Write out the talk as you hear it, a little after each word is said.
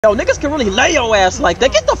Yo, niggas can really lay your ass like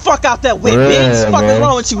that. Get the fuck out that whip, bitch. What the fuck is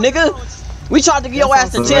wrong with you, nigga? We tried to get your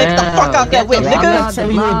ass to jail. Get the fuck out that whip,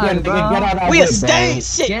 nigga. We a stain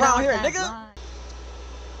shit around here, nigga.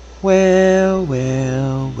 Well.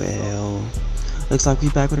 Looks like we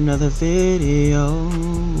back with another video.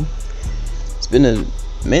 It's been a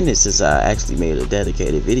minute since I actually made a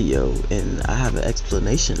dedicated video, and I have an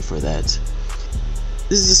explanation for that.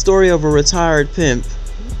 This is the story of a retired pimp,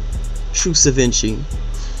 Truce Avencci.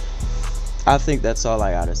 I think that's all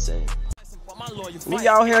I gotta say. We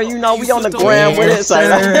out here, you know, we on the gram with it.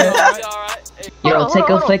 Yo, take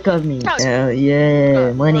a flick of me. Hell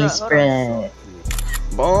yeah, money spread.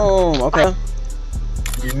 Boom, okay.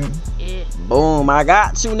 Boom, I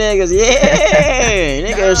got you niggas, yeah.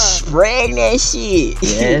 Niggas spreading that shit.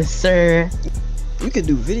 Yes, sir. You could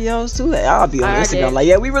do videos too. I'll be on Instagram like,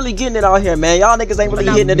 yeah, we really getting it out here, man. Y'all niggas ain't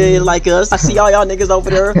really hitting it like us. I see y'all niggas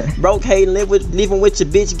over there broke, hating, living with your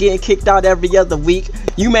bitch, getting kicked out every other week.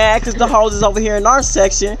 You mad cause the hoes is over here in our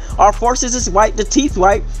section. Our forces is white, the teeth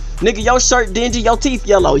white. Nigga, your shirt dingy, your teeth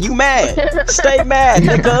yellow. You mad? Stay mad,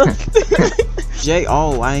 nigga. Jay,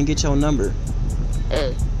 oh, I ain't get your number.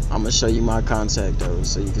 I'm gonna show you my contact though,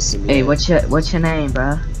 so you can see me. Hey, what's your name,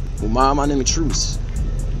 bro? Well, my name is Truce.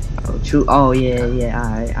 Oh, true. Oh, yeah.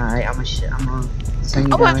 Alright. I'm gonna send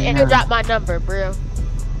you. I want to drop my number, bro.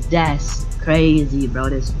 That's crazy, bro.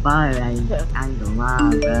 This fire. I ain't gonna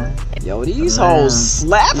lie, bro. Yo, these hoes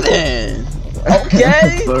slapping.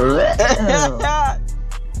 Okay. For real.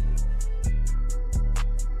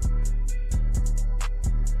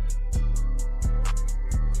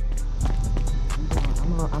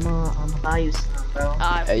 I'm gonna buy you some, bro.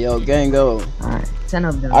 Hey, yo, gang, go. Alright, 10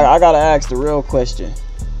 of them. I gotta ask the real question.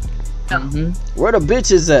 Where the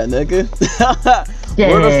bitches at, nigga?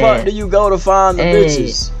 Where the fuck do you go to find the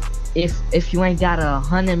bitches? If you ain't got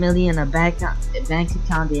 100 million in a bank account,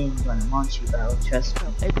 they ain't gonna want you, bro. Trust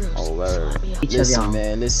me. Oh, word. Listen,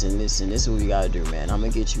 man. Listen. This is what we gotta do, man. I'm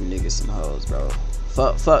gonna get you niggas some hoes, bro.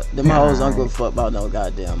 Fuck them hoes. I don't give a fuck about no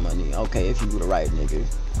goddamn money. Okay, if you do the right nigga.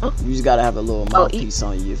 You just gotta have a little mouthpiece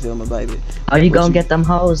on you. You feel me, baby? Are you gonna get them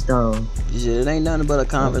hoes though? Shit, it ain't nothing but a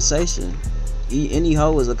conversation. Any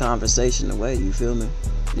hoe is a conversation away, you feel me?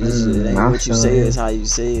 It ain't what you say, it's how you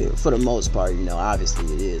say it. For the most part, you know, obviously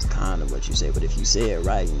it is kind of what you say, but if you say it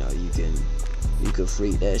right, you know, you can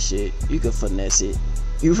freak that shit. You can finesse it.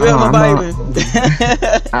 You feel me, baby?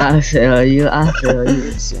 I feel you.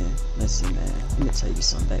 Listen, man. Let me tell you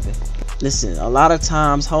something, baby. Listen, a lot of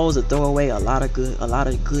times hoes will throw away a lot of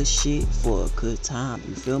good shit for a good time.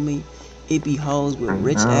 You feel me? It be hoes with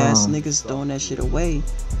rich ass niggas throwing that shit away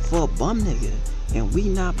for a bum nigga, and we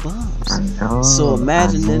not bums. So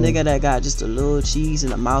imagine the nigga that got just a little cheese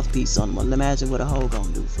and a mouthpiece on him. Imagine what a hoe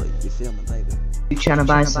gonna do for you. You feel me, baby? You tryna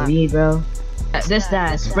buy some weed, bro?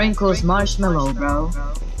 That sprinkles marshmallow, bro.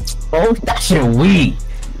 Oh, that shit weed.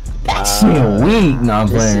 That shit weed. No, I'm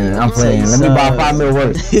playing. Let me buy 5 mil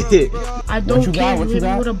worth. I don't care. What you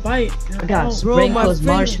got? With a bite. I got sprinkles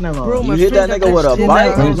marshmallow. Bro, you hit that nigga with a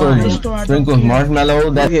bite? Sprinkles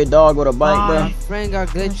marshmallow. That hit dog with a bite, bro. My friend got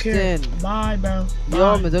glitched in. Bye, bro.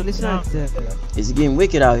 Yo, me don't listen to that. Is it getting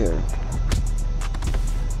wicked out here?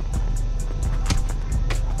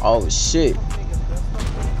 Oh shit.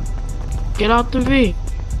 Get out the V.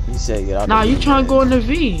 You said get out the V. Nah, you trying to go in the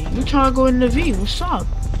V. You trying to go in the V. What's up?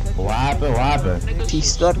 What happened? He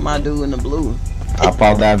stuck my dude in the blue. I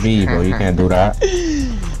fought that V, bro. You can't do that.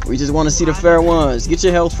 We just want to see the fair ones. Get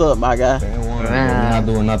your health up, my guy. We're not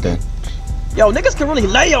doing nothing. Yo, niggas can really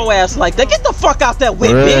lay your ass like that. Get the fuck out that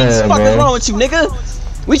whip, bitch. What is wrong with you, nigga?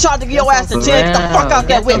 We tried to get your ass to jail. Get the fuck out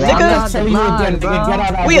that whip,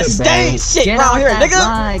 nigga. We a stain shit around here,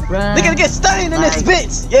 nigga. Nigga get stained in this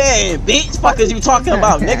bitch. Yeah, bitch. Fuck is you talking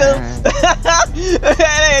about, nigga? They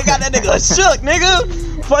ain't got that nigga shook, nigga.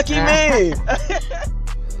 Fuck you, man.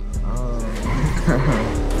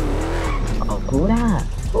 Oh, cool that.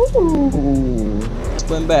 Ooh.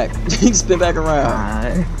 Spin back. Spin back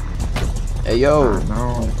around. Hey, yo.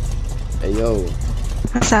 Hey, yo.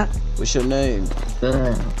 What's up? What's your name?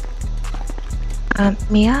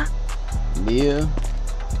 Mia. Mia?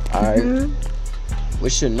 Alright.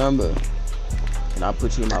 What's your number? And I'll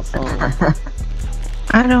put you in my phone.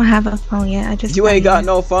 I don't have a phone yet. I just. You ain't got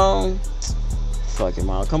no phone? Fuck it,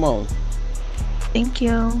 mom. Come on. Thank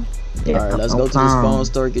you. Alright, let's go to this phone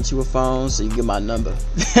store, get you a phone so you can get my number.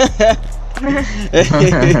 Thank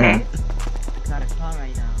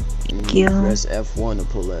you. Press F1 to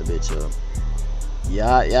pull that bitch up.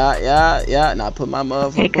 Yeah. Now put my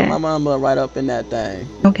mother right up in that thing.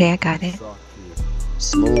 Okay, I got it.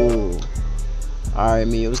 Smooth. Alright,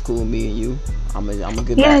 me, it was cool, me and you. I'm a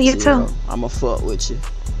good Yeah, you too. I'ma fuck with you.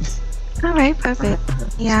 Alright, perfect.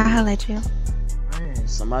 Yeah, I'll let you.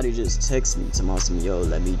 Somebody just texted me to some, yo,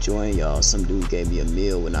 let me join y'all. Some dude gave me a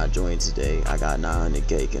meal when I joined today. I got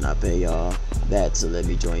 900K. Can I pay y'all that to let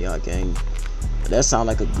me join y'all gang? That sound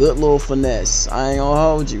like a good little finesse. I ain't gonna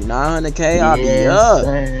hold you. 900K, I'll be up.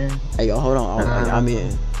 Sir. Hey, yo, hold on. I'm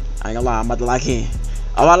in. I ain't gonna lie. I'm about to lock in.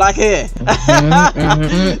 I'm about to lock in.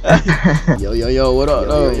 Yo, what up,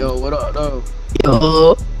 though? Yo, what up, though?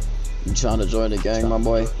 Yo. You trying to join the gang, my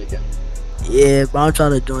boy? Yeah, but I'm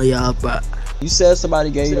trying to join y'all, but You said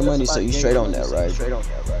somebody gave you the money, so you straight on that, right?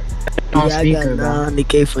 On yeah, I speaker, got bro.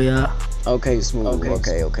 900K for y'all. Okay, smooth.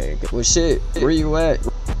 Okay. Well, shit, where you at?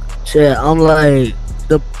 Shit, I'm like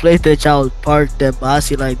the place that y'all was parked at, but I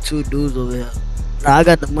see like 2 dudes over here. Nah, I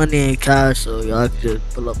got the money in cash, so y'all can just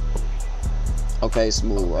pull up. Okay,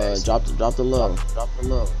 smooth. Drop the low.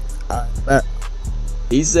 But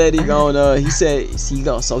He said he gonna. He said he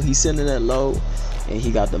go. So he's sending that low, and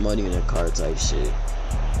he got the money in the car type shit.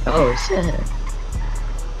 Oh shit.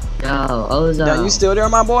 Yo, Ozone. Now you still there,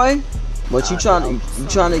 my boy? But you trying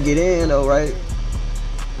to get in though, right?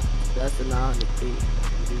 that's the 900K.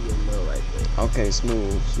 Right there. Okay,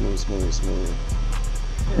 smooth.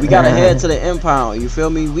 We gotta head to the impound. You feel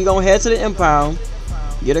me? We gonna head to the impound.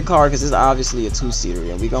 Get a car, cause it's obviously a 2-seater,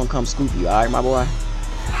 and we gonna come scoop you. All right, my boy.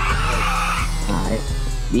 Alright,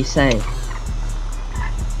 be safe.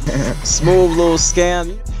 Smooth little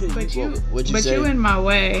scam. But What'd you say? you in my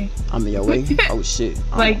way. I'm in your way. Oh shit.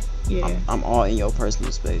 Like, yeah. I'm all in your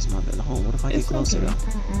personal space, my bad. Hold on, what if I get It's closer okay.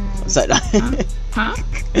 though? Say that. Huh?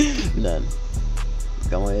 Nothing.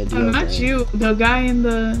 Go ahead, do I'm your not thing. you. The guy in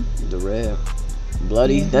the. The red.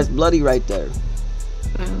 Bloody? Yeah. That's bloody right there.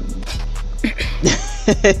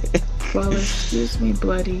 Well, excuse me,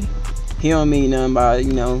 bloody. He don't mean nothing by,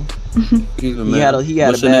 you know. He had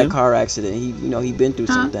a bad car accident. He been through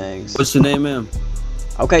some things. What's your name, ma'am?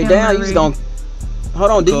 Okay, damn, you just gonna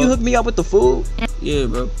hold on. Did you hook me up with the food? Yeah,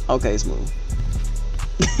 bro. Okay, smooth.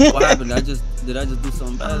 What happened? Did I just do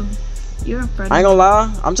something bad? You're in front I of ain't gonna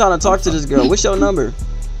lie. I'm trying to talk to this girl. What's your number?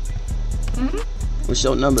 Mm-hmm. What's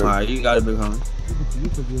your number? Alright, you got it, big homie.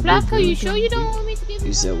 Blanco, you sure you don't want me to give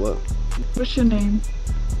You said what? What's your name?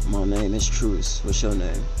 My name is Truce. What's your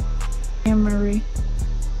name? Marie.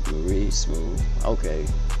 Marie. Smooth. Okay.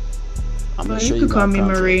 I'm gonna Well, show you you could call my me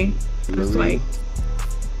contact. Marie. It's Marie. like,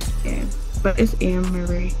 yeah, but it's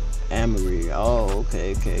Marie. Amerie. Oh,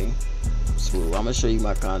 okay. Smooth. I'm gonna show you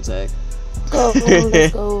my contact.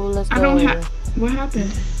 Let's go. I don't have. What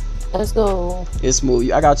happened? Let's go. It's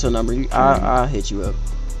smooth. I got your number. I'll hit you up.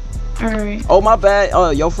 All right. Oh, my bad. Oh,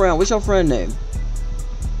 your friend. What's your friend name?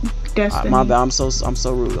 Destiny. My bad. I'm so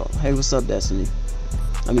rude. Hey, what's up, Destiny?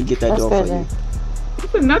 Let me get that door for you.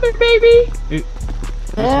 It's another baby. Yeah,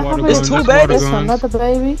 It's 2 babies. Another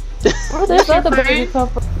baby. Where this other baby come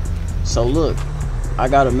from? So look, I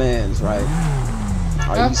got a man's right.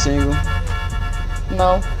 Are you single?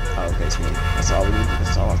 No. Oh, okay, smooth. That's all we need.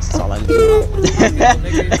 That's all I need to do.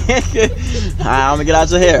 Alright, I'm gonna get out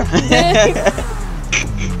your hair.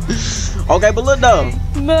 Okay, but look though.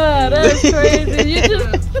 Nah, that's crazy. You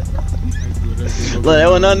just. Look, there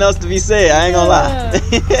was nothing else to be said. I ain't gonna lie.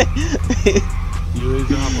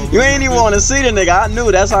 You ain't even want to see the nigga. I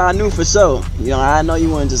knew. That's how I knew for sure. You know, I know you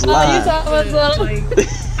wasn't just lying. Like,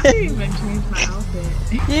 I didn't even change my outfit.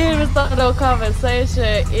 You didn't even start no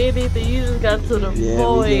conversation, anything. You just got to the Yeah,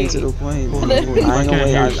 point. we getting to the point. Man. I ain't gonna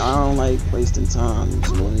wait. I don't like wasting time.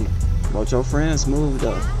 Smooth. But your friend Smooth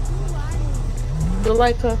though. You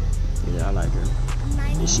like her? Yeah, I like her.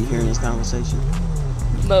 Is she hearing this conversation?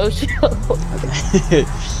 No, she don't. Okay.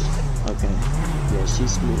 Okay. Yeah,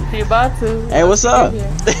 she's smooth. She about to. Hey, what's up?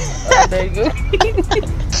 Oh, there you go.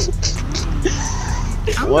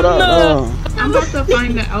 What up? I'm about to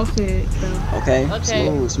find the outfit though. Okay.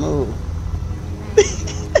 Okay. Smooth.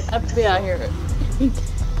 I be out here.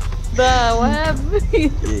 Nah, what happened?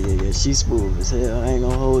 Yeah. She's smooth as hell. I ain't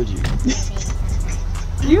gonna hold you.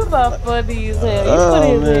 You about funny as hell. You Oh,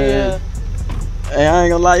 funny as man. hell. Hey, I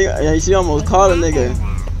ain't gonna lie. Hey, she almost caught a nigga.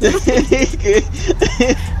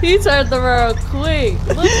 He turned around quick.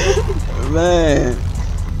 Man.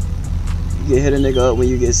 You get hit a nigga up when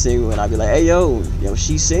you get single, and I be like, hey, yo,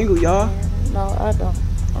 she's single, y'all. No, I don't.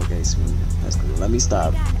 Okay, smooth. That's cool. Let me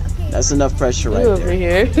stop. That's enough pressure right You over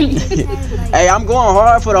there. here. Hey, I'm going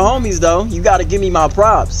hard for the homies though. You gotta give me my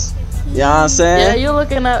props. You know what I'm saying? Yeah, you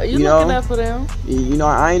looking out. You know, looking out for them. You know,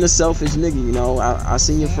 I ain't a selfish nigga. You know, I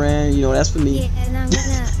seen your friend. You know, that's for me. And I'm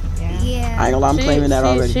gonna, yeah. I ain't gonna lie, I'm claiming that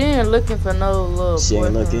already. She ain't looking for no little. She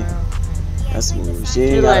ain't boyfriend looking. around. That's smooth. She She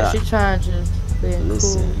ain't like gotta. she trying to just be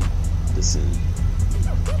Listen.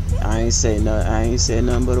 I ain't say nothing. I ain't said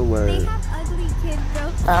nothing but a word.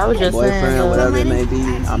 I was just boyfriend, saying, whatever it may be,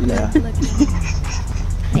 I'm there.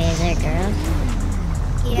 Hey, is there girls?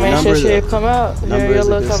 make sure Numbers she are- come out. Hear numbers your a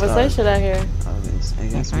little good start. conversation out here. I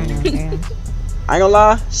guess I know girls. I ain't gonna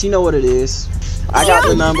lie, she know what it is. I got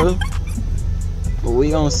the number. But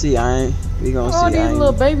we gonna see, we gonna Where all see. these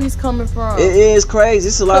little babies coming from? It is crazy.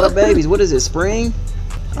 It's a lot of babies. What is it? Spring?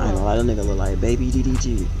 I ain't gonna lie, that nigga look like baby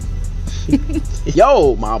DDG.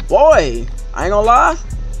 Yo, my boy. I ain't gonna lie.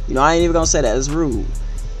 You know, I ain't even gonna say that. It's rude.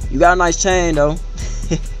 You got a nice chain though.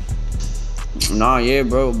 Nah, yeah,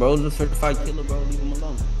 bro. Bro's a certified killer, bro. Leave him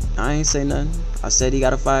alone. I ain't say nothing. I said he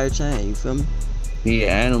got a fire chain. You feel me? He an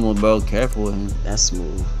animal, bro. Careful with him. That's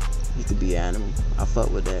smooth. He could be an animal. I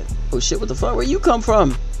fuck with that. Oh shit, what the fuck? Where you come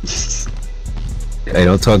from? Hey,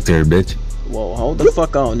 don't talk to her, bitch. Whoa, hold the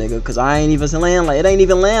fuck on, nigga, cause I ain't even land like it ain't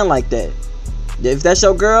even land like that. If that's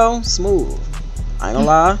your girl, smooth. I ain't gonna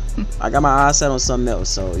lie, I got my eyes set on something else,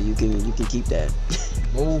 so you can keep that.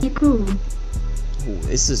 You cool. Ooh,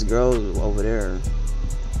 it's this girl over there.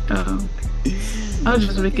 Oh. I was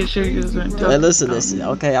just making sure you was talking. Hey, listen.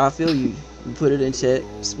 Okay, I feel you. You put it in check,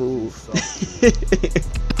 smooth.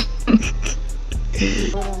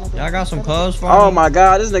 Y'all got some clothes for me? Oh my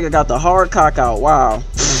god, this nigga got the hard cock out. Wow.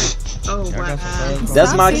 Oh, wow.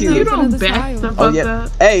 That's my You cue. don't back stuff Oh up yeah.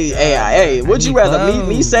 that. Hey, would you rather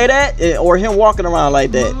me say that or him walking around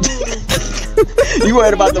like that? You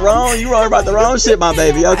worried about the wrong? You worried about the wrong shit, my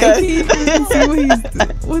baby? Okay.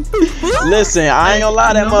 Listen, I ain't gonna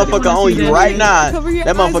lie, that motherfucker on you right now.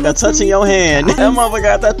 That motherfucker touching your hand. That motherfucker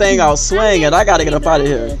got that thing out swinging. I gotta get up out of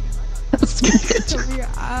here.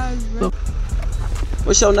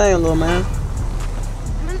 What's your name, little man?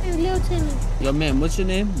 My name's Lil Timmy. Yo, man, what's your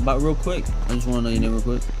name? About real quick. I just wanna know your name real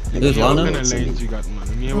quick. This is What Lana? kind of lanes you got,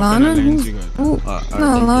 man? Me, what Lana? kind of lanes you got? Oh, Alright, no,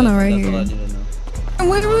 thank you. Lana right That's all I here. need to know.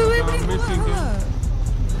 Wait, hold up.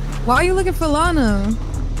 Why are you looking for Lana?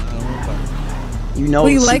 You know. What,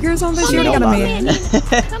 do you like her or something? She already got a man.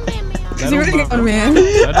 Come here, man. She already got a man.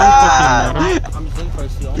 That don't fucking matter. I'm just looking for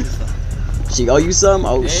she owes me something. She owe you some?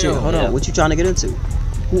 Oh shit! Hold on. What you trying to get into?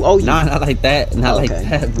 Who owe you? Nah, not like that. Not like Okay.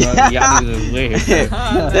 that, bro. Y'all niggas is weird, bro.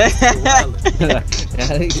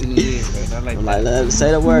 Y'all niggas is weird, bro. Not like Like, that.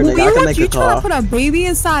 say the word, nigga. I can make You a trying to call. put a baby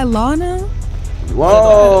inside Lana?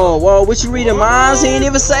 Whoa, what you reading minds? He ain't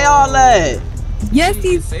even say all that. Yes,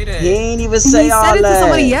 He ain't even say all said it that. to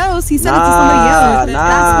somebody else. He said it to somebody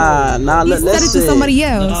else. Nah, He said it listen. to somebody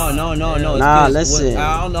else. No. Nah, it's listen.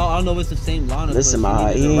 I don't know if it's the same Lana. Listen, but she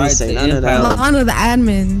my needed he the ain't right say to none of that. impound. Lana, the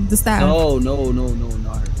admin, the staff. No, not her. No.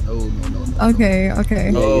 Okay.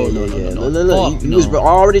 No. Look, you was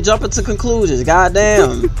already jumping to conclusions.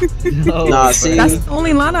 Goddamn. No. Nah, see. That's the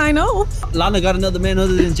only Lana I know. Lana got another man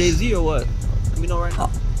other than Jay-Z or what? Let me know right now.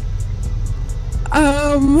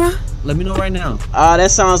 Let me know right now. That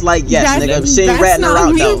sounds like yes, nigga. She ain't ratting her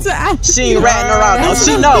out though. She ain't ratting her out though.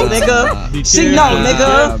 She know, nigga. She know,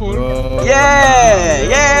 nigga.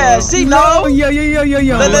 Yeah. She know. Yo.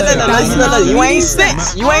 Look, you ain't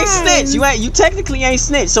snitch. You technically ain't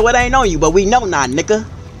snitch, so it ain't on you, but we know not, nigga.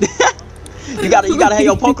 You gotta have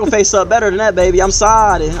your poker face up better than that, baby. I'm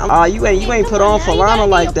sorry. You ain't put on for Lana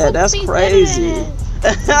like that. That's crazy.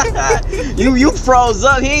 you froze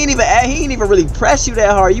up. He ain't even really press you that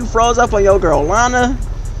hard. You froze up on your girl Lana.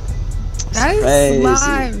 That is crazy.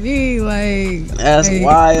 not me. Like That's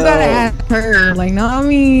wild. You gotta ask her. Like, not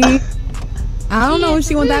me. I don't know if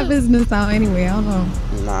she want that business out anyway. I don't know.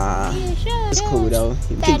 Nah, it's cool though.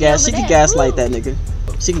 She can gaslight that nigga.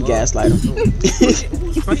 She can gaslight him.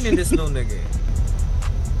 Who's fighting this little nigga?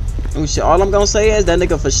 Oh shit, all I'm gonna say is that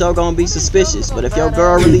nigga for sure gonna be suspicious. But if your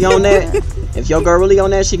girl really on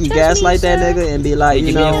that, she can gaslight that nigga and be like,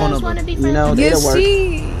 you know, it'll work.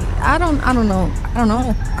 I don't know.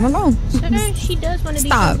 She does want to be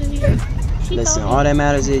Stop. friends with you. Listen, all that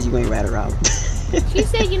matters is you ain't rat her out. She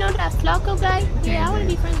said, you know that Flacco guy? Yeah, I want to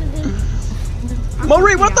be friends with him.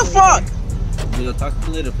 Marie, what the fuck? We'll talk to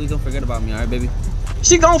you later. Please don't forget about me, alright, baby?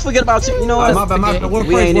 She gon' forget about you. You know what? My bad.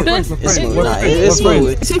 We ain't even. It's smooth. It's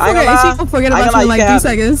smooth. She gonna forget about you in like 2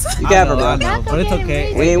 seconds. You can have her, bro. But it's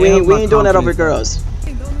okay. We ain't doing that over girls.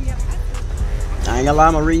 I ain't gonna lie,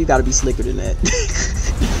 Marie, you gotta be slicker than that.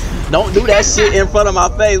 Don't do that shit in front of my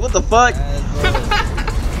face. What the fuck?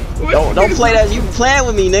 Don't play that. You playing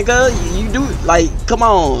with me, nigga. You do, like, come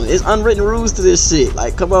on. It's unwritten rules to this shit.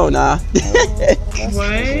 Like, come on, nah.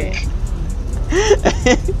 What?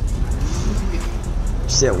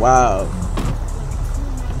 Shit, wow.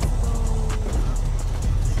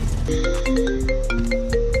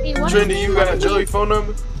 Trendy, you got Joey phone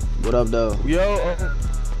number? What up, though? Yo.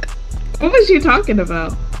 What was you talking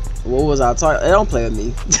about? What was I talking? Don't play with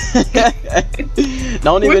me.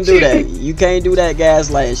 Don't even do that. You can't do that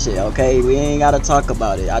gaslighting shit, okay? We ain't gotta talk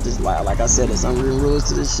about it. I just like I said, there's some real rules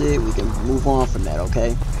to this shit. We can move on from that,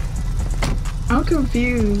 okay? I'm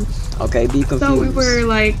confused. Okay, be confused. So we were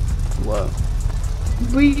like, what?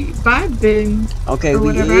 We vibing. Okay, or we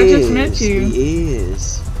whatever. is. I just met you. We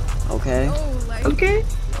is. Okay. Okay.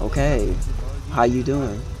 Okay. How you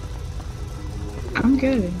doing? I'm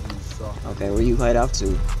good. Okay, where you head off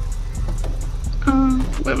to?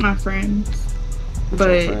 With my friends. But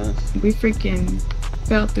we freaking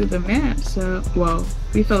fell through the map, so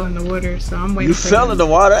we fell in the water, so I'm waiting for fell in the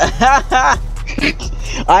water? I ain't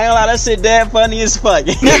gonna lie, that shit damn funny as fuck.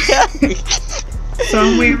 So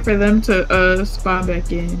I'm waiting for them to spawn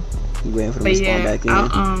back in. You waiting for them to spawn back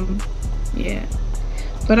in? Yeah.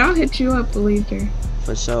 But I'll hit you up, BroImLeandre.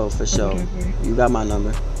 For sure, for sure. You got my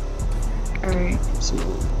number. Alright.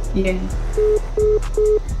 Smooth. Yeah.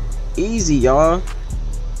 Easy, y'all.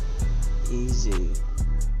 Easy.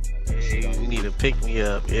 Hey, you need to pick me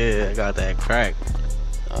up. Yeah, I got that crack.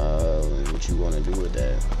 What you want to do with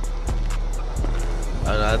that?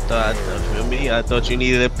 I thought you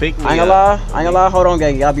needed to pick me up. I ain't gonna lie. Hold on,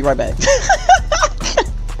 gang. I'll be right back.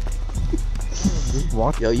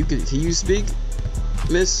 Yo, can you speak,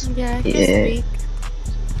 miss? Yeah, I can speak.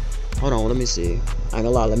 Hold on, let me see. I ain't gonna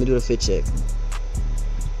lie. Let me do the fit check.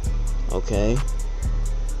 Okay.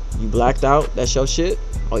 You blacked out? That's your shit?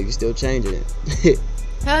 Oh, you still changing it?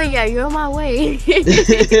 Hell yeah, you're on my way.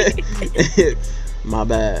 My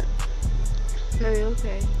bad.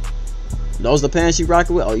 Okay. Those the pants you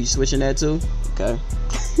rocking with? Oh, you switching that too? Okay.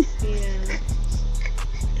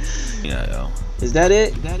 Yeah, yo. Is that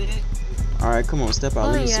it? All right, come on, step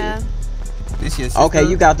out. Let me see. This your Okay,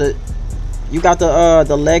 you got the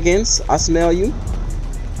leggings. I smell you.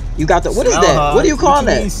 You got the, what is that? What do you call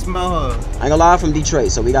that? Smell her. I ain't gonna lie, I'm from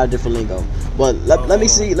Detroit, so we got a different lingo. But let me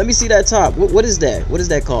see that top. What is that? What is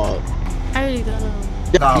that called? I really don't know.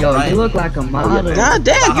 Yo, you look like a model. God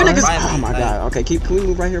damn, you niggas. Oh my god. Okay, can we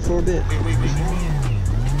move right here for a bit?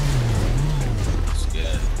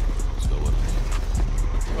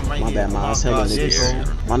 My bad, Miles. Hella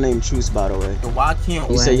niggas. My name Truce, by the way.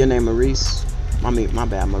 You say your name Maurice? My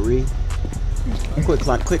bad, Marie. Quick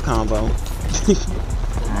convo.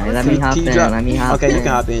 Alright, let me hop in. Okay, you can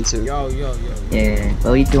hop in too. Yo. Yeah,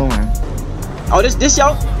 what you doing? Oh, this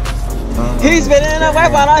yo. He's been in the way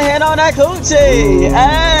while I hand on that coochie.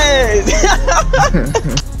 Hey.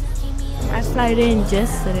 I flied in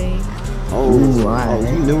yesterday. Oh,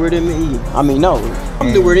 you newer than me. I mean, no,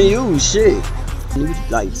 I'm newer than you. Shit.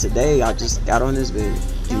 Like today, I just got on this bitch.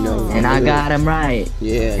 You know, and I got him right.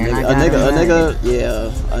 Yeah, a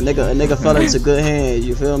nigga fell into good hands.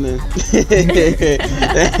 You feel me?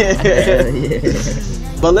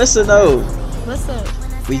 But listen though. What's up?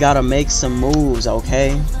 We gotta make some moves,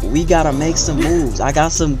 okay? We gotta make some moves. I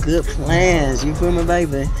got some good plans. You feel me,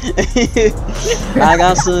 baby? I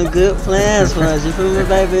got some good plans for us. You feel me,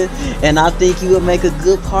 baby? And I think you would make a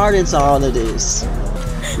good part into all of this.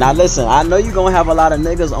 Now listen, I know you gonna have a lot of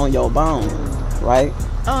niggas on your bone, right?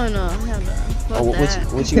 Oh no, hell no.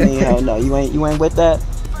 What you mean hell no? You ain't with that?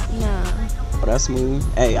 Nah. Oh, that's smooth.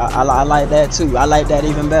 Hey, I like that too. I like that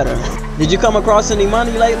even better. Did you come across any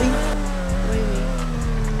money lately? What do you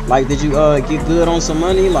mean? Like, did you get good on some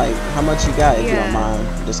money? Like, how much you got if you don't mind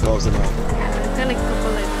disclosing that? Kinda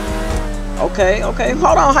couple like that. Okay.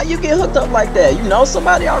 Hold on, how you get hooked up like that? You know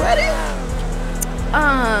somebody already?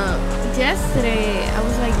 Yesterday I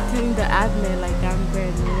was like telling the admin like I'm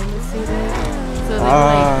brand new in the city, so they were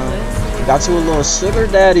like, got you a little sugar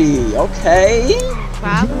daddy. Okay.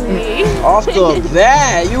 probably. Off the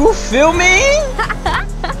bat, you feel me?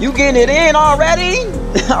 You getting it in already?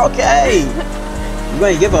 Okay. You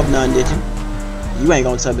ain't give up none, did you? You ain't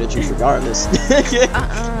gonna tell me the truth regardless.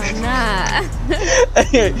 Nah.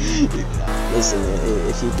 Listen,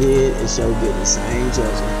 if you did, it's your business. I ain't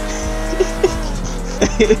judging.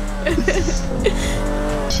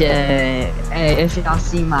 Shit. Hey, if y'all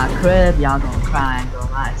see my crib, y'all gonna cry and go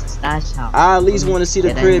lie. It's a stash house. I at least want to see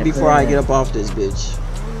the crib before I get up off this bitch.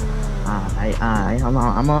 Alright, hold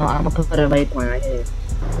on. I'm gonna put a waypoint right here.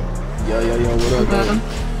 Yo, what up, bro?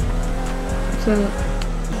 What's up?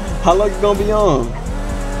 How long you gonna be on?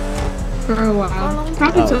 For a while.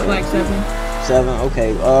 Probably till like 7. 7,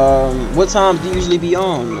 okay. What times do you usually be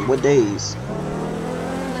on? What days?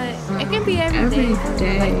 It can be every day.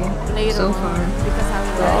 Like, later so far. Because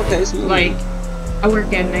I okay, smooth. Like, I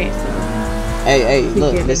work at night, so. Hey,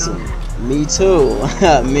 look, listen. Me too.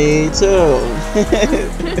 Me too.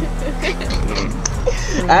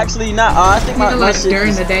 Actually, not. I think my like shit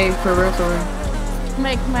during the day for real.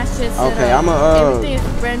 Make my shit. Okay, everything is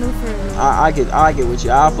brand new for me. I get with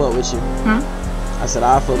you. I'll fuck with you. Huh? I said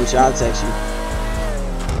I'll fuck with you. I'll text you.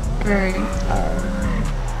 Alright. Alright.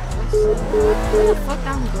 Where the fuck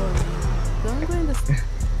I'm going? Don't go in the.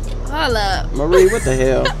 Hold up. Marie, what the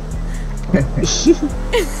hell?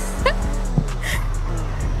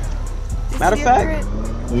 Matter of fact.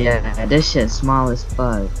 Yeah, this shit small as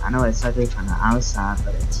fuck. I know it's ugly from the outside,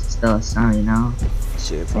 but it's still a sun, you know?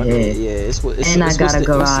 Shit, fuck it. Yeah, it's and I got a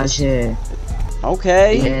garage here.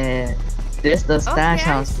 Okay. Yeah. This the stash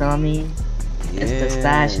house, feel me? Yeah. It's the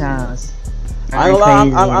stash house. I ain't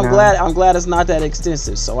gonna lie, I'm glad it's not that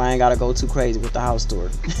extensive, so I ain't gotta go too crazy with the house tour.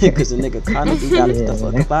 Cause the nigga kinda do gotta get the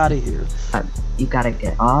fuck up out of here. You gotta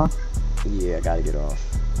get off? Yeah, I gotta get off.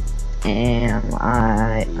 And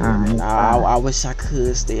I wish I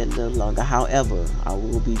could stay a little longer. However, I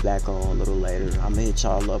will be back on a little later. I'm gonna hit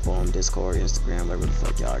y'all up on Discord, Instagram, whatever the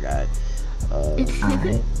fuck y'all got.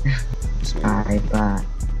 Alright, bye.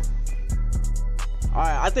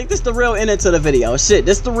 Alright, I think this is the real ending to the video. Shit,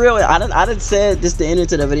 this the real. I done said this the ending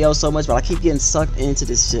to the video so much, but I keep getting sucked into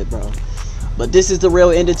this shit, bro. But this is the real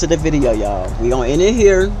ending to the video, y'all. We gonna end it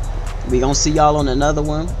here. We gonna see y'all on another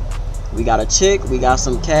one. We got a chick, we got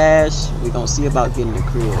some cash. We gonna see about getting the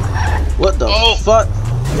crib. What the fuck?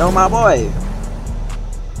 Yo, my boy.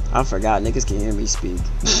 I forgot niggas can hear me speak.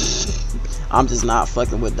 I'm just not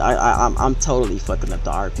fucking with. I'm totally fucking up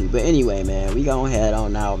the RP. But anyway, man, we gonna head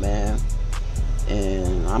on out, man.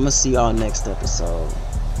 And I'm gonna see y'all next episode.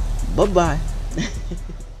 Bye bye.